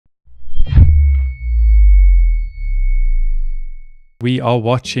We are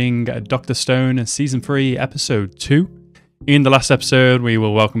watching Dr. Stone Season 3, Episode 2. In the last episode, we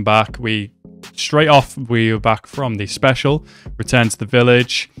were welcome back. We were back from the special, returned to the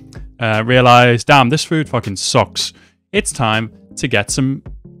village, realized, damn, this food fucking sucks. It's time to get some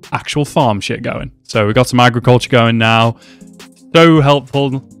actual farm shit going. So we got some agriculture going now. So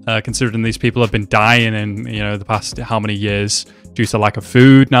helpful, considering these people have been dying in, the past how many years due to lack of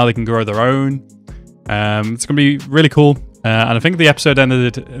food. Now they can grow their own. It's going to be really cool. And I think the episode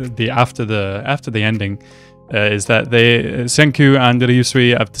ended after the ending is that Senku and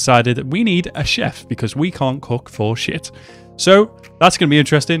Ryusui have decided that we need a chef because we can't cook for shit. So that's going to be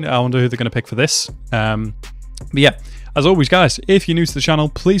interesting. I wonder who they're going to pick for this. But yeah, as always, guys, if you're new to the channel,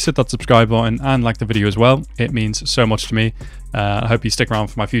 please hit that subscribe button and like the video as well. It means so much to me. I hope you stick around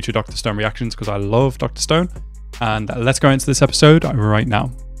for my future Dr. Stone reactions because I love Dr. Stone. And let's go into this episode right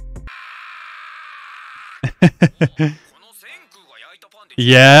now.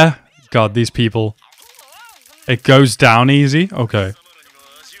 Yeah, God, these people. It goes down easy. Okay.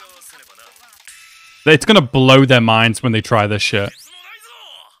 It's gonna blow their minds when they try this shit.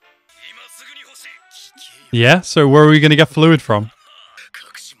 Yeah, so where are we gonna get fluid from?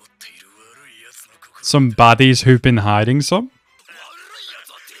 Some baddies who've been hiding some?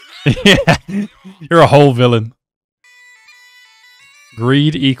 Yeah, you're a whole villain.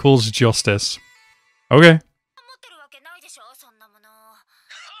 Greed equals justice. Okay.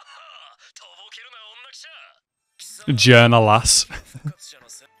 Journalass.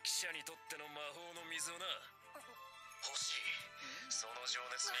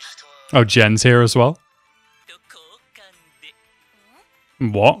 Oh, Jen's here as well.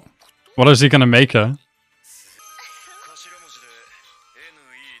 What? What is he gonna make her?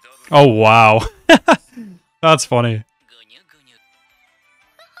 Oh, wow. That's funny.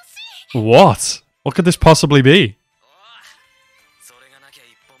 What? What could this possibly be?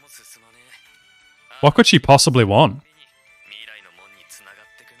 What could she possibly want?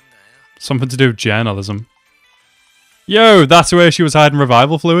 Something to do with journalism. Yo, that's where she was hiding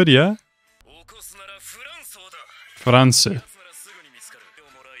revival fluid, yeah? France.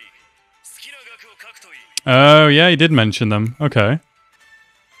 Oh, yeah, he did mention them. Okay.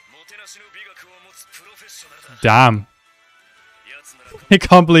 Damn. I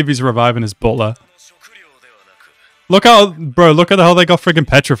can't believe he's reviving his butler. Look how, bro, look at how they got freaking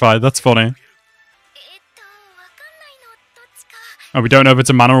petrified. That's funny. Oh, we don't know if it's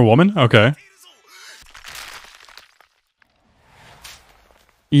a man or a woman? Okay.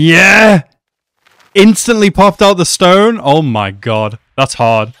 Yeah! Instantly popped out the stone? Oh my god. That's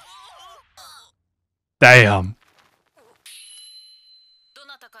hard. Damn.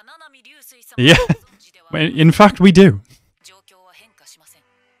 Yeah. In fact, we do.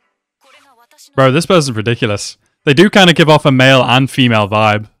 Bro, this person's ridiculous. They do kind of give off a male and female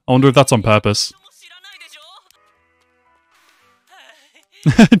vibe. I wonder if that's on purpose.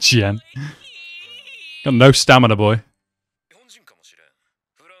 Jen. Got no stamina, boy.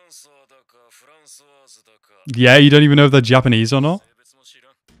 Yeah, you don't even know if they're Japanese or not?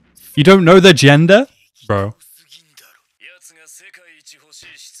 You don't know their gender? Bro.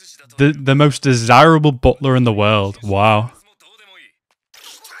 The most desirable butler in the world. Wow.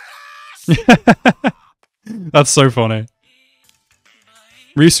 That's so funny.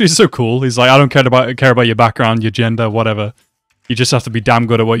 Ryusui's so cool. He's like, I don't care about your background, your gender, whatever. You just have to be damn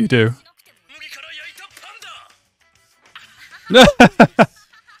good at what you do.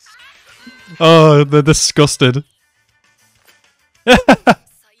 Oh, they're disgusted.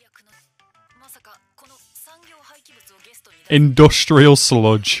 Industrial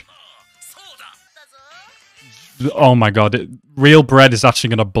sludge. Oh my god, real bread is actually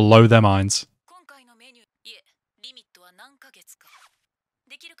going to blow their minds.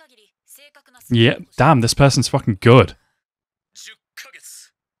 Yeah, damn, this person's fucking good.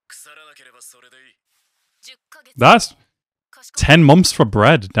 That's 10 months for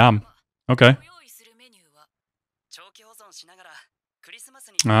bread, damn. Okay.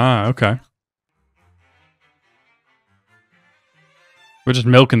 Ah, okay. We're just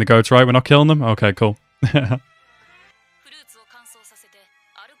milking the goats, right? We're not killing them? Okay, cool.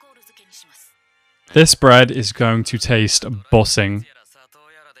 This bread is going to taste bussing.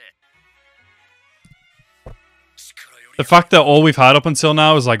 The fact that all we've had up until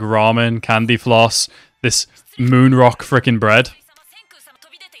now is like ramen, candy floss, this moon rock frickin' bread.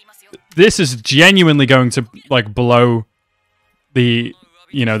 This is genuinely going to like blow the,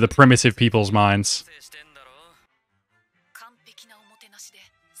 the primitive people's minds.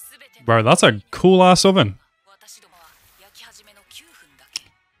 Bro, that's a cool ass oven.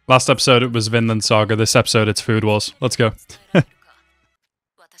 Last episode it was Vinland Saga. This episode it's Food Wars. Let's go.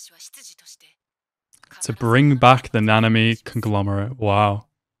 To bring back the Nanami conglomerate. Wow.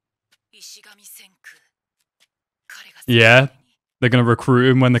 Yeah, they're going to recruit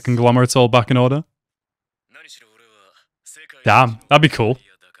him when the conglomerate's all back in order. Damn, that'd be cool.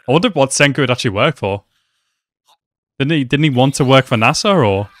 I wonder what Senku would actually work for. Didn't he want to work for NASA,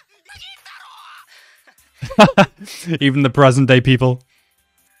 or? Even the present day people.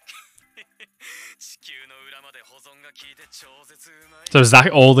 So is that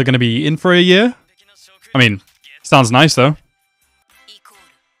all they're going to be eating for a year? I mean, sounds nice though.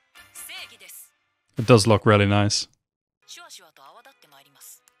 It does look really nice.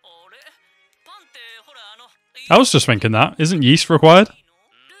 I was just thinking that. Isn't yeast required?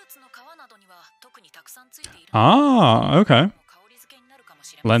 Ah, okay.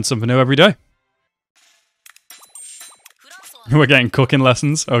 Learn something new every day. We're getting cooking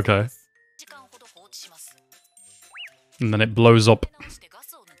lessons? Okay. And then it blows up.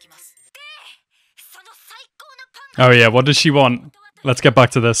 Oh yeah, what does she want? Let's get back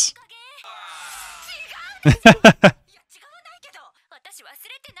to this.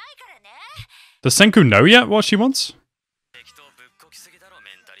 Does Senku know yet what she wants?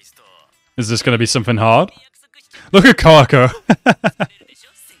 Is this going to be something hard? Look at Kawako.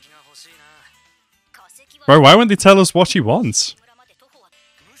 Bro, why won't they tell us what she wants?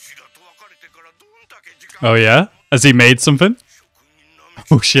 Oh yeah? Has he made something?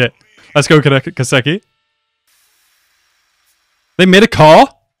 Oh shit. Let's go, Kaseki. They made a car?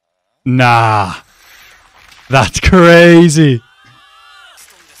 Nah. That's crazy.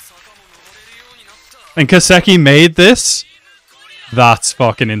 And Kaseki made this? That's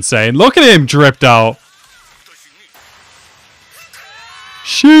fucking insane. Look at him dripped out.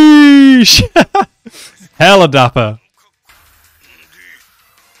 Sheesh. Hella dapper.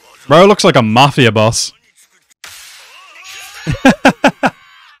 Bro looks like a mafia boss.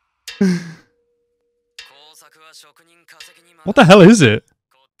 What the hell is it?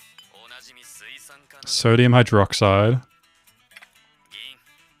 Sodium hydroxide.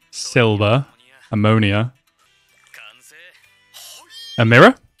 Silver. Ammonia. A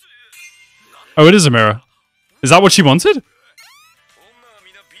mirror? Oh, it is a mirror. Is that what she wanted?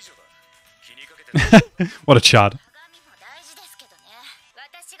 What a chad.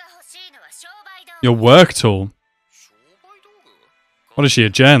 Your work tool. What is she, a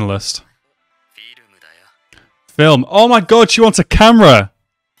journalist? Film. Oh my god, she wants a camera!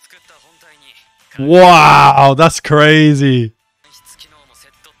 Wow, that's crazy.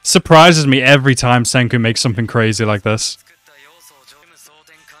 Surprises me every time Senku makes something crazy like this.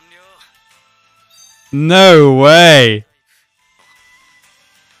 No way!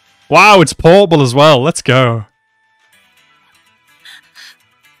 Wow, it's portable as well. Let's go.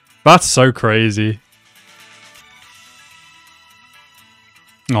 That's so crazy.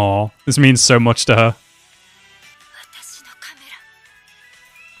 Aw, this means so much to her.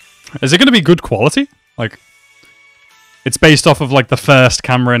 Is it going to be good quality? Like, it's based off of like the first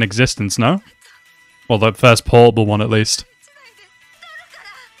camera in existence, no? Well, the first portable one at least.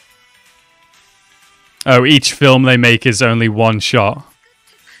 Oh, each film they make is only one shot.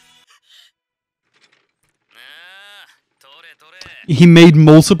 He made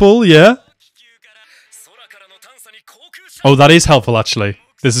multiple, yeah? Oh, that is helpful, actually.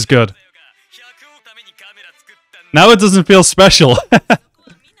 This is good. Now it doesn't feel special.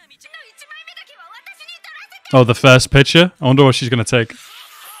 Oh, the first picture? I wonder what she's going to take.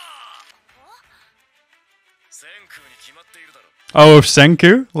 Oh, of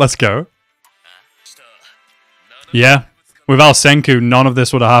Senku? Let's go. Yeah. Without Senku, none of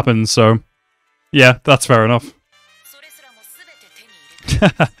this would have happened, so... Yeah, that's fair enough.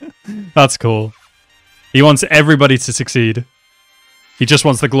 That's cool. He wants everybody to succeed. He just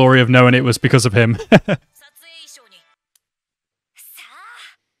wants the glory of knowing it was because of him.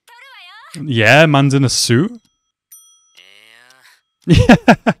 Yeah, man's in a suit. Yeah.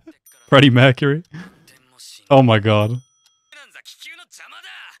 Freddie Mercury. Oh my god.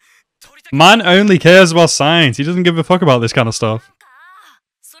 Man only cares about science. He doesn't give a fuck about this kind of stuff.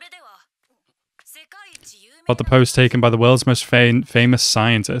 About the post taken by the world's most famous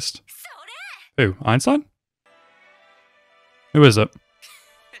scientist. Who? Einstein? Who is it?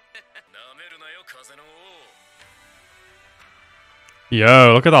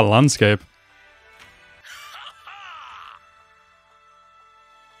 Yo, look at that landscape.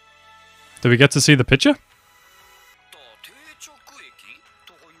 Do we get to see the picture?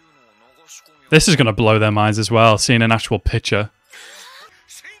 This is going to blow their minds as well, seeing an actual picture.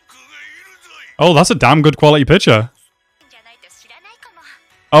 Oh, that's a damn good quality picture.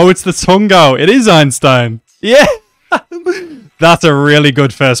 Oh, it's the tongue out. It is Einstein. Yeah! That's a really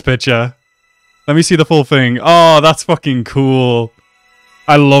good first picture. Let me see the full thing. Oh, that's fucking cool.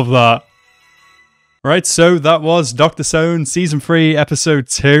 I love that. Right, so that was Dr. Stone Season 3, Episode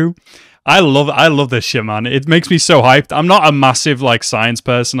 2. I love this shit, man. It makes me so hyped. I'm not a massive, like, science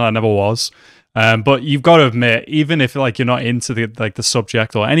person. I never was. But you've got to admit, even if, like, you're not into the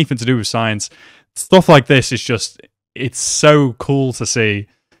subject or anything to do with science, stuff like this is just, it's so cool to see.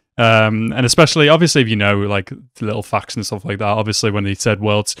 And especially, obviously, if you know, like, little facts and stuff like that. Obviously, when he said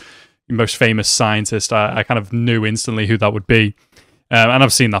world's most famous scientist, I kind of knew instantly who that would be. And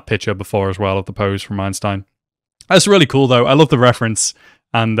I've seen that picture before as well of the pose from Einstein. That's really cool, though. I love the reference.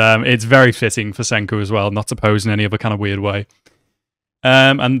 And it's very fitting for Senku as well, not to pose in any other kind of weird way.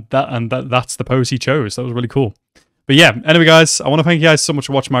 And that's the pose he chose. That was really cool. But yeah, anyway, guys, I want to thank you guys so much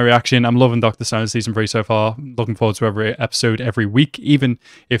for watching my reaction. I'm loving Dr. Stone Season 3 so far. Looking forward to every episode every week, even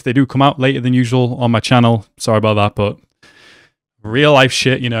if they do come out later than usual on my channel. Sorry about that, but real life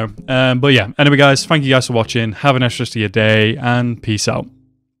shit, you know. But yeah, anyway, guys, thank you guys for watching. Have a nice rest of your day, and peace out.